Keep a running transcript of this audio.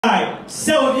Alright,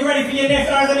 so if you're ready for your next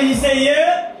artist, let me just say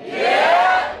yeah.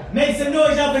 Yeah. Make some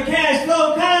noise out for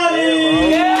Cashflow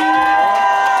Comedy.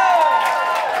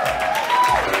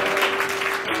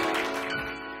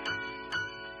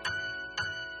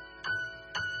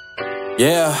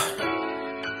 Yeah.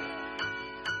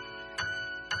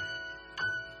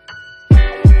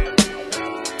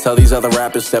 Tell these other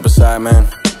rappers step aside, man.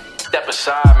 Step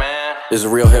aside, man. This is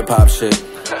real hip-hop shit.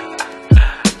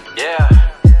 Yeah.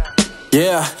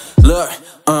 Yeah, look,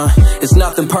 it's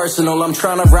nothing personal, I'm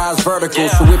trying to rise vertical.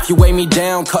 So if you weigh me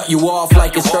down, cut you off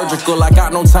like it's surgical. I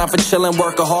got no time for chillin',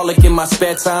 workaholic in my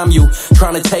spare time. You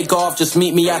trying to take off, just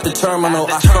meet me at the terminal.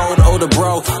 I told older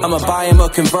bro, I'ma buy him a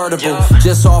convertible.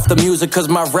 Just off the music, cause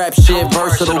my rap shit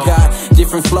versatile. Got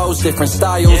different flows, different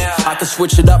styles. I can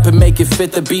switch it up and make it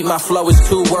fit the beat. My flow is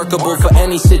too workable for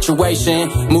any situation,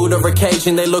 mood or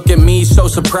occasion. They look at me so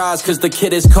surprised, cause the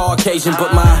kid is Caucasian.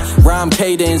 But my rhyme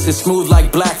cadence is smooth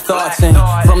like black thoughts. And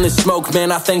from this smoke,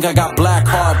 man, I think I got black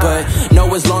heart. But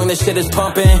know as long this shit is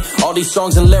pumping, all these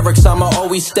songs and lyrics, I'ma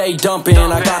always stay dumping.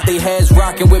 I got they heads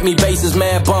rocking with me, basses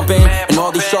mad bumping. And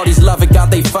all these shorties love it,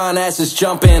 got they fine asses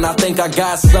jumping. I think I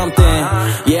got something,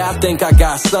 yeah, I think I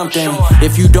got something.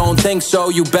 If you don't think so,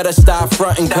 you better stop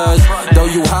fronting. Cause though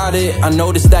you hide it, I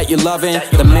notice that you're loving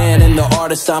the man and the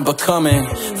artist I'm becoming,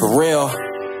 for real.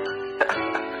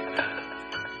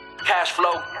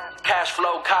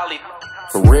 Cashflow, Kali.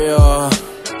 For real.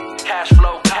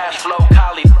 Cashflow,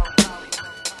 Kali.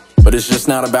 But it's just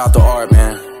not about the art,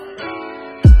 man.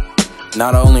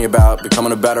 Not only about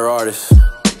becoming a better artist.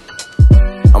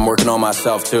 I'm working on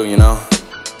myself too, you know?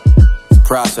 It's a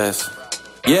process.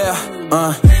 Yeah,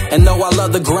 and though I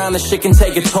love the grind, this shit can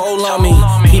take a toll on me.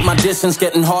 Keep my distance,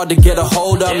 getting hard to get a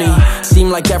hold of me. Seem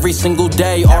like every single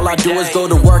day, all I do is go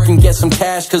to work and get some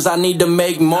cash, cause I need to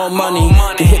make more money.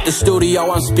 To hit the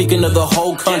studio, I'm speaking to the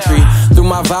whole country. Through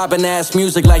my vibing ass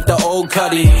music like the old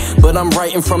Cuddy. But I'm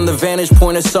writing from the vantage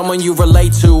point of someone you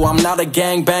relate to. I'm not a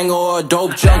gangbanger or a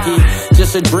dope junkie,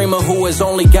 just a dreamer who has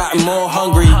only gotten more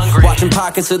hungry. Watching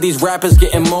pockets of these rappers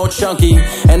getting more chunky,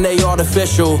 and they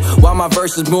artificial, while my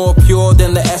verse is more pure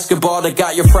than the Escobar that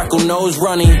got your freckle nose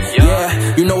runny.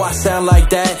 Yeah, you know I sound like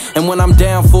that, and when I'm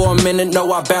down for a minute, no,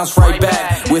 I bounce right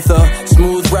back with a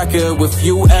smooth record with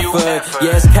few effort.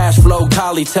 Yeah, it's Cashflow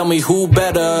Kali, tell me who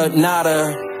better,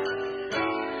 nada.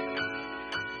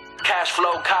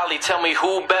 Cashflow, Kali, tell me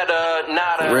who better,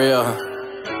 nada. Real.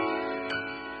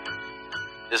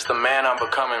 It's the man I'm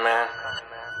becoming, man.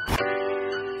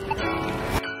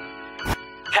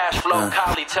 Cashflow,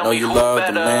 Kali, tell know me you who love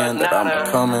better, the man that I'm nada.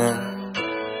 becoming.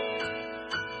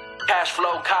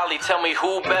 Cashflow, Kali, tell me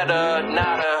who better,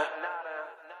 nada.